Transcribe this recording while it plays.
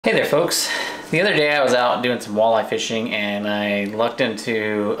Hey there folks. The other day I was out doing some walleye fishing and I lucked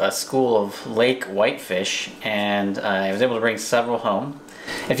into a school of Lake Whitefish and I was able to bring several home.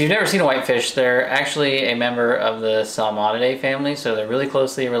 If you've never seen a whitefish, they're actually a member of the Salmonidae family, so they're really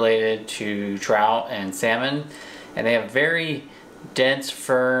closely related to trout and salmon, and they have very dense,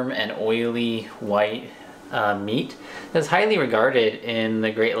 firm, and oily white meat that's highly regarded in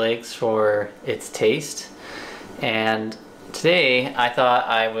the Great Lakes for its taste. And today I thought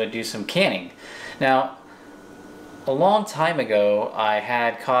I would do some canning. Now, a long time ago I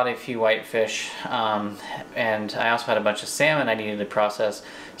had caught a few whitefish and I also had a bunch of salmon I needed to process,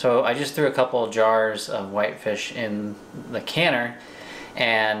 so I just threw a couple of jars of whitefish in the canner,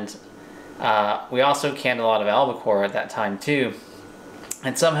 and we also canned a lot of albacore at that time too,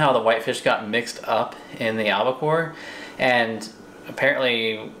 and somehow the whitefish got mixed up in the albacore and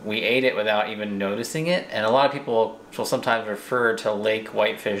apparently we ate it without even noticing it, and a lot of people will sometimes refer to Lake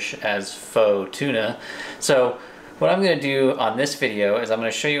Whitefish as Faux Tuna. So what I'm going to do on this video is I'm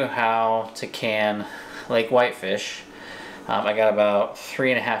going to show you how to can Lake Whitefish. I got about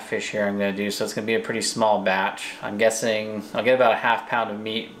 3.5 fish here I'm going to do, so it's going to be a pretty small batch. I'm guessing I'll get about a ½ pound of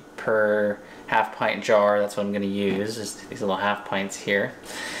meat per ½ pint jar. That's what I'm going to use, is these little ½ pints here.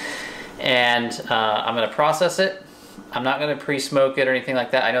 And I'm going to process it. I'm not going to pre-smoke it or anything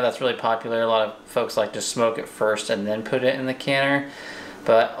like that. I know that's really popular. A lot of folks like to smoke it first and then put it in the canner.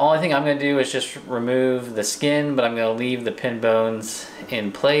 But only thing I'm going to do is just remove the skin, but I'm going to leave the pin bones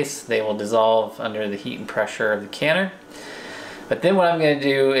in place. They will dissolve under the heat and pressure of the canner. But then what I'm going to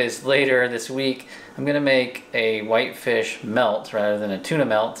do is later this week, I'm going to make a whitefish melt rather than a tuna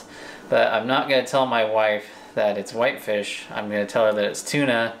melt. But I'm not going to tell my wife that it's whitefish. I'm going to tell her that it's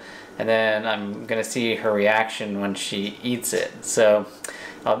tuna. And then I'm gonna see her reaction when she eats it. So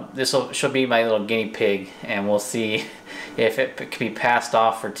she'll be my little guinea pig, and we'll see if it can be passed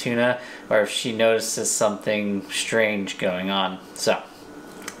off for tuna or if she notices something strange going on. So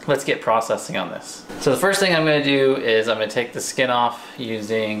let's get processing on this. So the first thing I'm gonna do is I'm gonna take the skin off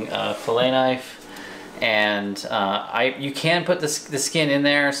using a fillet knife. And you can put the skin in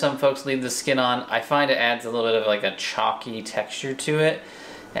there. Some folks leave the skin on. I find it adds a little bit of like a chalky texture to it,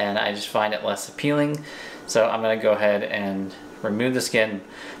 and I just find it less appealing. So I'm going to go ahead and remove the skin,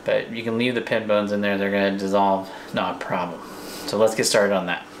 but you can leave the pin bones in there. They're going to dissolve, not a problem. So let's get started on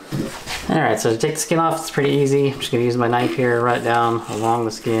that. Alright, so to take the skin off, it's pretty easy. I'm just going to use my knife here, run it down along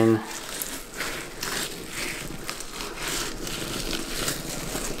the skin.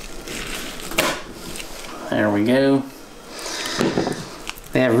 There we go.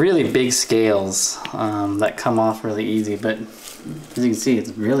 They have really big scales that come off really easy, but as you can see, it's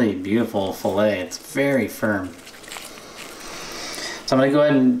really beautiful fillet. It's very firm. So I'm going to go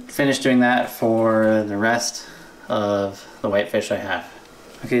ahead and finish doing that for the rest of the whitefish I have.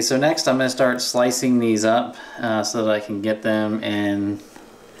 Okay, so next I'm going to start slicing these up so that I can get them in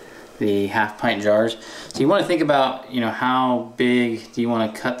the ½ pint jars. So you want to think about, how big do you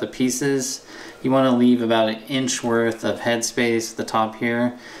want to cut the pieces. You want to leave about 1 inch worth of headspace at the top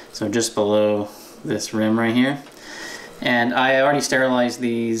here, so just below this rim right here. And I already sterilized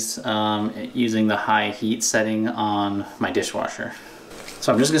these using the high heat setting on my dishwasher.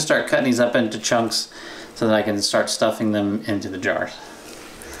 So I'm just going to start cutting these up into chunks so that I can start stuffing them into the jars.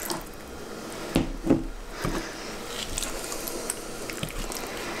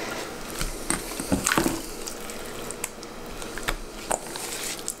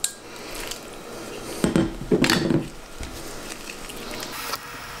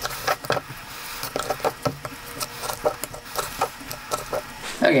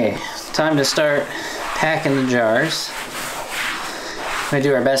 Okay, time to start packing the jars. We're going to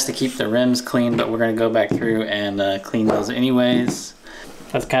do our best to keep the rims clean, but we're going to go back through and clean those anyways.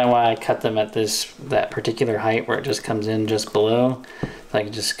 That's kind of why I cut them at that particular height where it just comes in just below. So I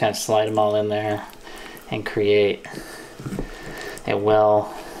can just kind of slide them all in there and create a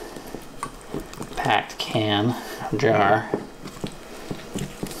well packed jar.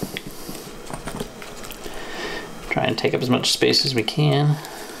 Try and take up as much space as we can.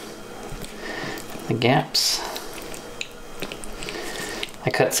 The gaps. I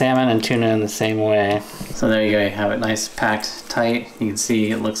cut salmon and tuna in the same way. So there you go, you have it nice packed tight. You can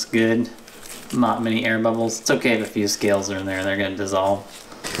see it looks good. Not many air bubbles. It's okay if a few scales are in there, they're going to dissolve.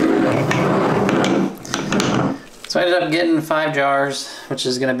 So I ended up getting 5 jars, which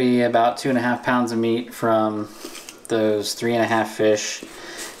is going to be about 2.5 pounds of meat from those 3.5 fish.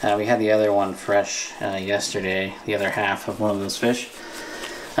 We had the other one fresh yesterday, the other half of one of those fish.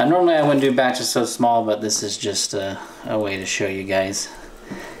 Normally I wouldn't do batches so small, but this is just a way to show you guys.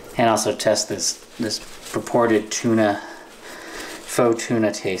 And also test this purported tuna faux tuna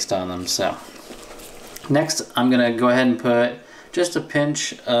taste on them. So next I'm gonna go ahead and put just a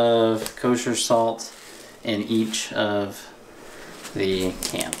pinch of kosher salt in each of the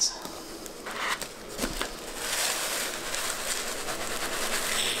cans.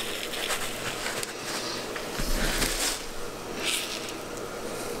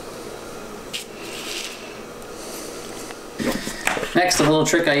 Next, a little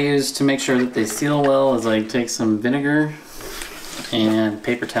trick I use to make sure that they seal well is I take some vinegar and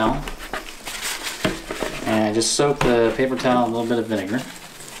paper towel, and I just soak the paper towel in a little bit of vinegar,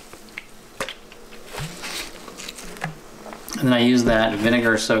 and then I use that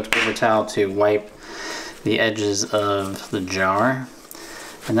vinegar soaked paper towel to wipe the edges of the jar,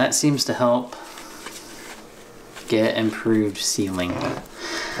 and that seems to help get improved sealing.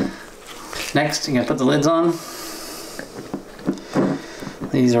 Next, you're going to put the lids on.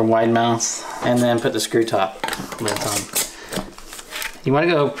 These are wide mouths, and then put the screw top lids on. You want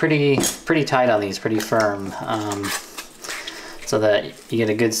to go pretty tight on these, pretty firm, so that you get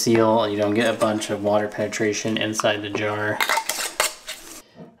a good seal and you don't get a bunch of water penetration inside the jar.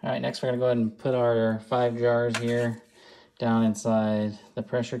 Alright, next we're going to go ahead and put our 5 jars here down inside the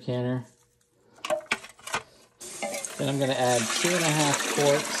pressure canner. Then I'm going to add 2.5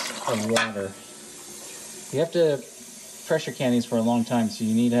 quarts of water. You have to pressure can these for a long time, so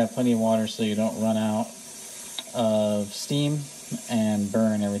you need to have plenty of water so you don't run out of steam and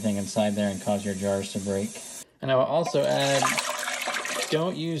burn everything inside there and cause your jars to break. And I will also add,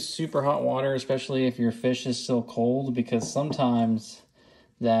 don't use super hot water, especially if your fish is still cold, because sometimes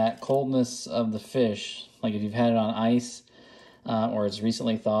that coldness of the fish, like if you've had it on ice or it's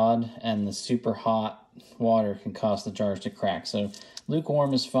recently thawed, and the super hot water can cause the jars to crack. So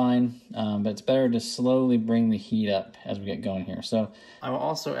lukewarm is fine, but it's better to slowly bring the heat up as we get going here. So I will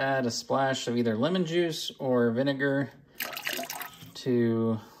also add a splash of either lemon juice or vinegar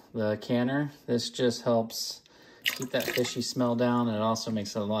to the canner. This just helps keep that fishy smell down, and it also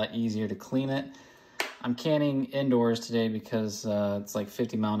makes it a lot easier to clean it. I'm canning indoors today because it's like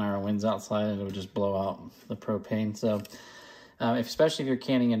 50-mile-an-hour winds outside, and it would just blow out the propane. So especially if you're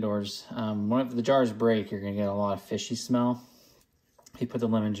canning indoors, when the jars break, you're going to get a lot of fishy smell. If you put the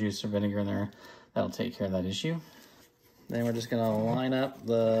lemon juice or vinegar in there, that'll take care of that issue. Then we're just going to line up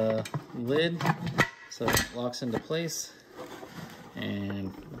the lid so it locks into place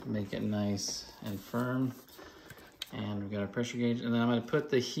and make it nice and firm. And we've got our pressure gauge, and then I'm going to put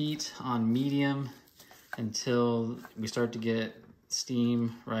the heat on medium until we start to get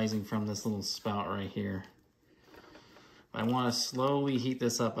steam rising from this little spout right here. I want to slowly heat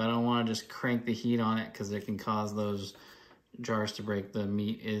this up. I don't want to just crank the heat on it because it can cause those jars to break. The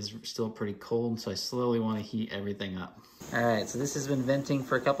meat is still pretty cold, so I slowly want to heat everything up. All right, so this has been venting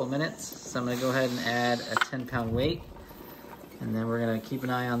for a couple of minutes, so I'm going to go ahead and add a 10-pound weight, and then we're going to keep an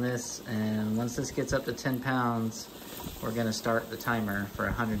eye on this, and once this gets up to 10 pounds, we're going to start the timer for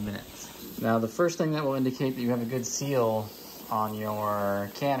 100 minutes. Now, the first thing that will indicate that you have a good seal on your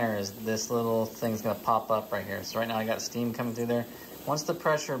canner is this little thing's going to pop up right here. So right now I got steam coming through there. Once the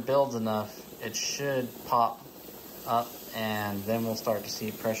pressure builds enough, it should pop up, and then we'll start to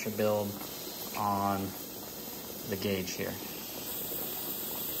see pressure build on the gauge here.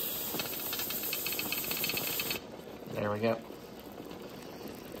 There we go.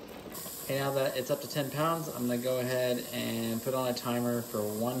 Okay, now that it's up to 10 pounds, I'm going to go ahead and put on a timer for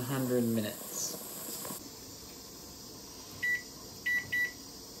 100 minutes.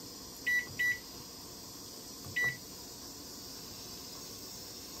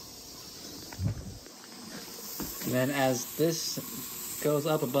 And then as this goes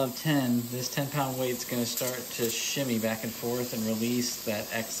up above 10, this 10-pound weight's going to start to shimmy back and forth and release that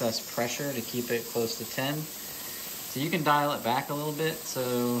excess pressure to keep it close to 10. So you can dial it back a little bit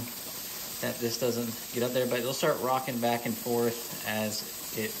so that this doesn't get up there, but it'll start rocking back and forth as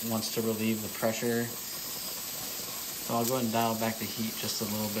it wants to relieve the pressure. So I'll go ahead and dial back the heat just a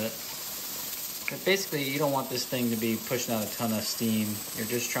little bit. But basically, you don't want this thing to be pushing out a ton of steam. You're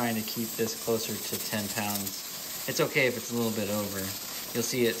just trying to keep this closer to 10 pounds. It's okay if it's a little bit over. You'll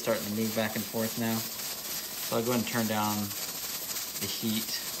see it starting to move back and forth now. So I'll go ahead and turn down the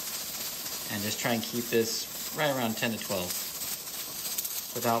heat and just try and keep this right around 10 to 12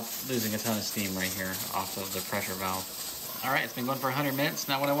 without losing a ton of steam right here off of the pressure valve. All right, it's been going for 100 minutes.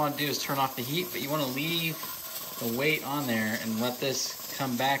 Now what I want to do is turn off the heat, but you want to leave the weight on there and let this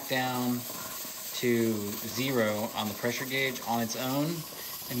come back down to 0 on the pressure gauge on its own.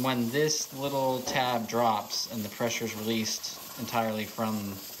 And when this little tab drops and the pressure is released entirely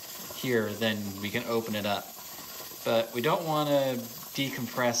from here, then we can open it up. But we don't want to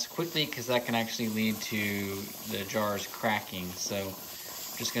decompress quickly because that can actually lead to the jars cracking. So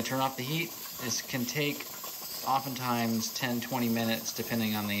I'm just gonna turn off the heat. This can take oftentimes 10-20 minutes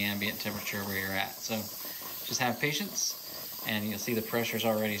depending on the ambient temperature where you're at. So just have patience, and you'll see the pressure's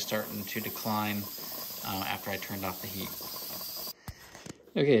already starting to decline after I turned off the heat.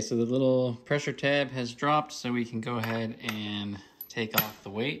 Okay, so the little pressure tab has dropped, so we can go ahead and take off the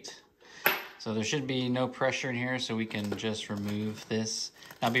weight. So there should be no pressure in here, so we can just remove this.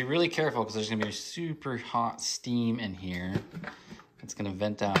 Now be really careful because there's gonna be super hot steam in here. It's gonna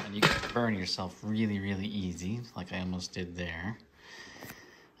vent out and you can burn yourself really, really easy, like I almost did there.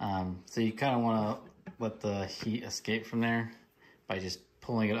 So you kind of wanna let the heat escape from there by just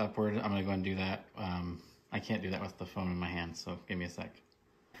pulling it upward. I'm gonna go and do that. I can't do that with the phone in my hand, so give me a sec.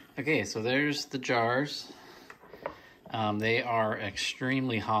 Okay, so there's the jars. They are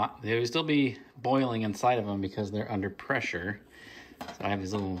extremely hot. They will still be boiling inside of them because they're under pressure. So I have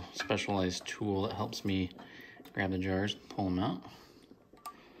this little specialized tool that helps me grab the jars, pull them out.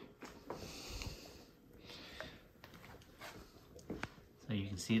 So you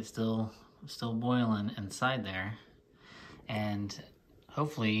can see it's still boiling inside there. And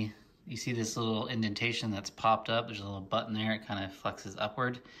hopefully you see this little indentation that's popped up. There's a little button there. It kind of flexes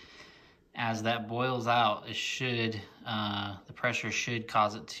upward. As that boils out, it should, the pressure should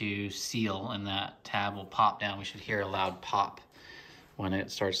cause it to seal, and that tab will pop down. We should hear a loud pop when it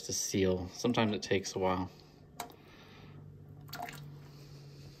starts to seal. Sometimes it takes a while.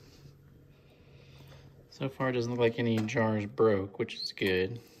 So far it doesn't look like any jars broke, which is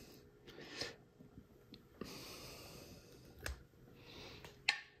good.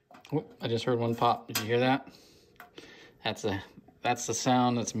 Oh, I just heard one pop. Did you hear that? That's the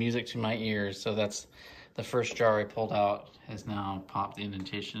sound, that's music to my ears. So that's the first jar I pulled out has now popped. The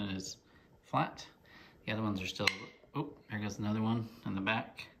indentation is flat. The other ones are still, oh, there goes another one in the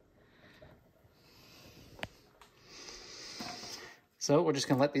back. So we're just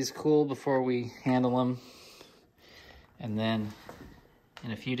gonna let these cool before we handle them. And then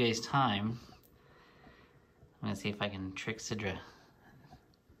in a few days' time, I'm gonna see if I can trick Sidra.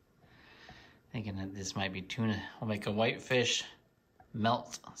 Thinking that this might be tuna. We'll make a whitefish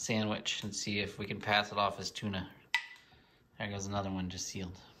melt sandwich and see if we can pass it off as tuna. There goes another one just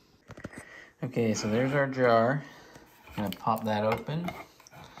sealed. Okay, so there's our jar. I'm gonna pop that open.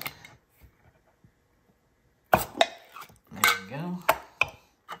 There we go.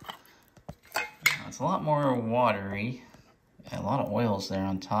 Now, it's a lot more watery. A lot of oils there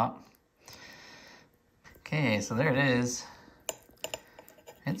on top. Okay, so there it is.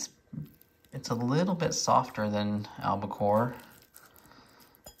 It's a little bit softer than albacore.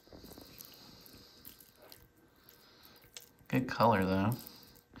 Good color though.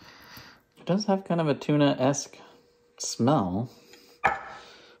 It does have kind of a tuna-esque smell. I'm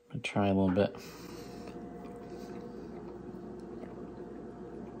gonna try a little bit.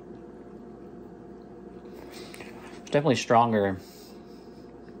 Definitely stronger,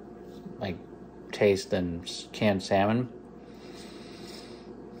 like, taste than canned salmon.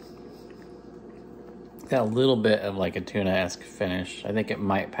 It's got a little bit of like a tuna-esque finish. I think it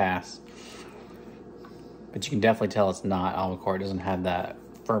might pass. But you can definitely tell it's not albacore. It doesn't have that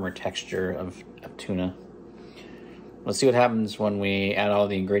firmer texture of tuna. Let's see what happens when we add all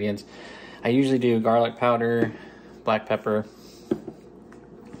the ingredients. I usually do garlic powder, black pepper,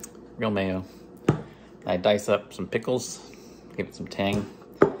 real mayo. I dice up some pickles, give it some tang.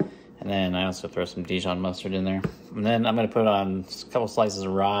 And then I also throw some Dijon mustard in there. And then I'm gonna put on a couple slices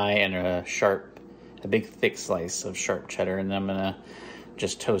of rye and a big thick slice of sharp cheddar. And then I'm gonna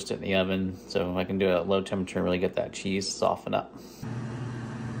just toast it in the oven so I can do it at low temperature and really get that cheese soften up.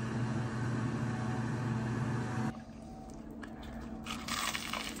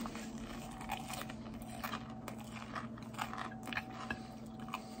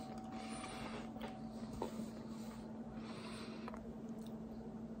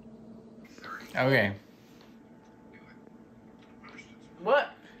 Okay.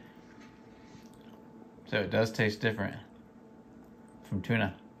 What? So it does taste different from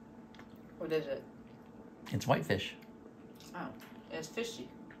tuna. What is it? It's whitefish. Oh, it's fishy.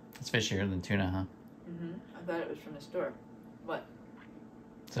 It's fishier than tuna, huh? Mm-hmm. I thought it was from the store. What?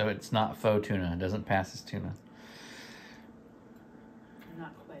 So it's not faux tuna. It doesn't pass as tuna.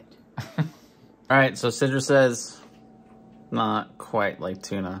 Not quite. All right, so Sidra says not quite like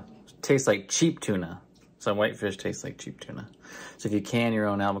tuna. It tastes like cheap tuna. So whitefish tastes like cheap tuna. So if you can your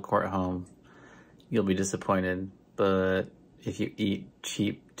own albacore at home, you'll be disappointed. But if you eat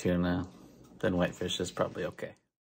cheap tuna, then whitefish is probably okay.